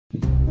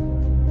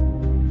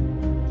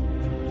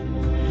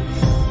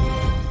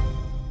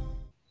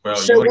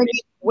well. So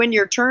when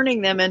you're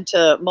turning them into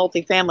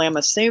multifamily, I'm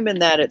assuming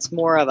that it's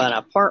more of an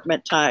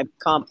apartment type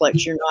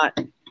complex.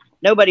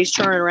 Nobody's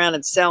turning around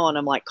and selling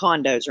them like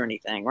condos or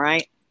anything,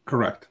 right?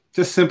 Correct.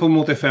 Just simple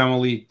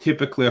multifamily,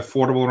 typically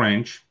affordable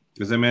range.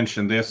 As I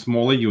mentioned, they're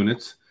smaller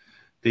units.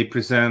 They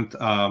present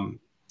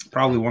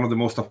probably one of the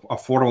most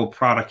affordable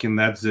product in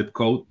that zip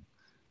code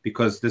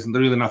because there's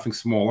really nothing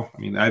smaller. I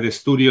mean, either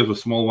studios or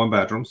small one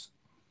bedrooms.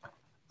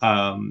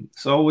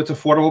 So it's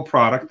affordable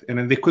product, and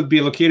then they could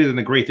be located in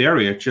a great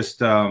area. Just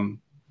the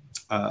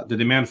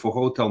demand for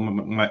hotel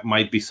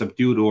might be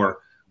subdued or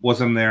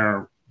wasn't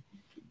there,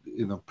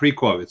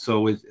 pre-COVID.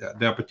 So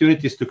the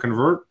opportunities to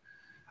convert,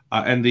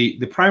 and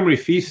the primary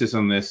thesis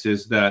on this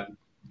is that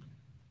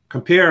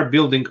compare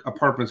building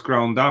apartments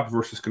ground up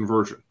versus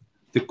conversion.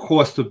 The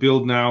cost to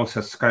build now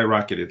has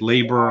skyrocketed,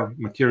 labor,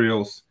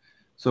 materials.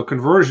 So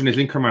conversion is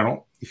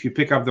incremental. If you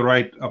pick up the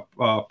right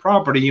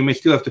property, you may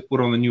still have to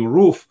put on a new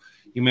roof.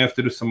 You may have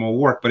to do some more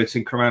work, but it's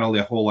incrementally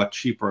a whole lot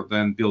cheaper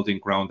than building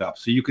ground up.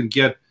 So you can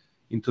get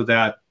into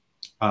that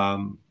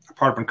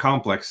apartment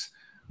complex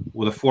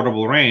with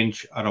affordable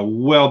range at a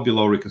well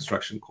below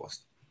reconstruction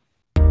cost.